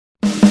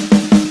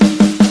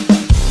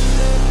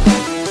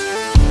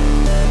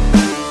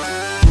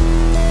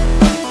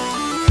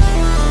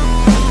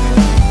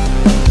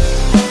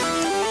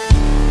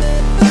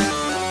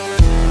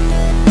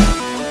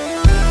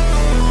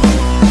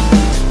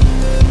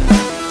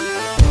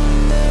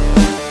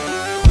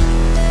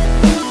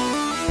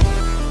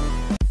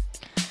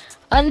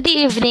On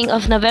the evening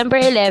of November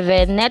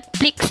 11,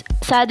 Netflix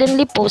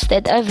suddenly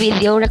posted a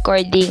video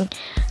recording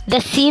the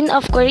scene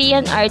of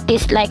Korean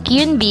artists like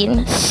Hyun,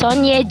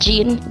 Son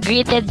Ye-jin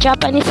greeted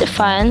Japanese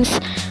fans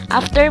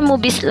after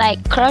movies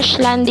like Crash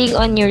Landing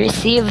on You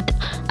received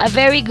a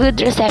very good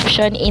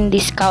reception in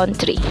this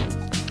country.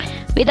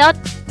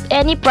 Without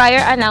any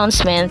prior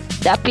announcement,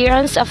 the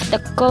appearance of the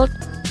cult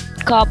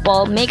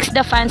couple makes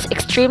the fans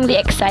extremely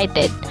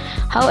excited.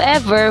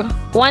 However,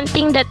 one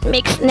thing that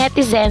makes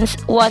netizens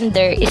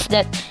wonder is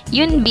that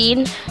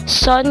Hyun,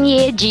 Son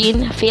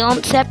Ye-jin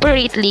filmed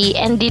separately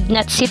and did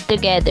not sit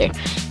together,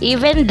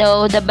 even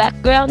though the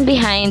background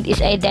behind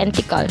is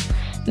identical.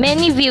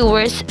 Many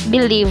viewers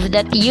believe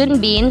that Hyun,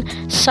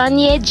 Son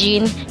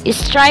Ye-jin is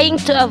trying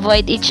to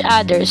avoid each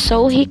other,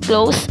 so he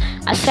chose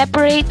a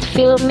separate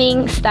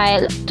filming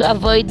style to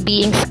avoid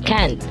being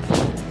scanned.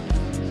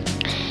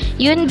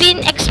 Hyun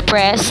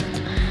expressed,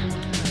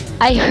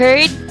 "I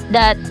heard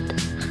that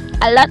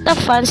a lot of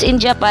fans in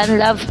Japan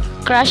love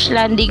Crash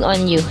Landing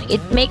on You.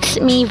 It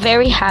makes me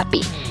very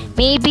happy.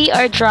 Maybe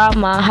our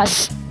drama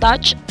has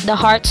touched the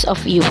hearts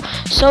of you,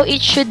 so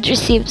it should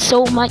receive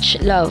so much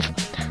love.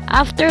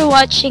 After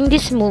watching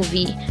this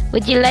movie,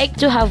 would you like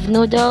to have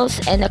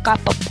noodles and a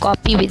cup of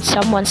coffee with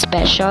someone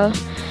special?"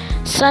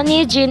 Son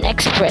Ye-jin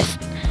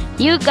expressed,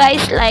 "You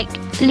guys like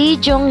Lee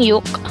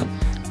Jong-hyuk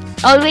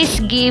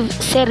always give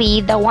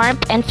Seri the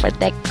warmth and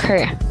protect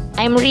her.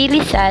 I'm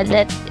really sad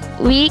that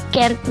we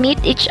can't meet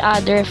each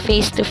other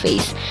face to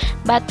face,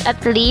 but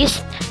at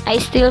least I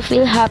still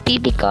feel happy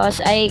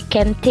because I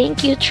can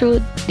thank you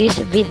through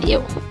this video."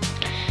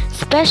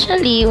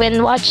 Especially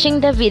when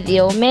watching the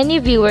video,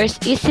 many viewers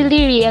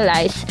easily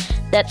realize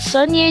that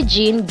Son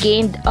Ye-jin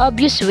gained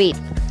obvious weight.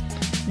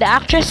 The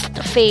actress'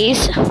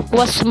 face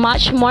was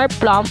much more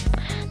plump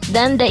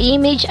than the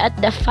image at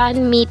the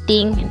fan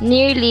meeting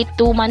nearly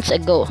 2 months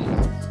ago.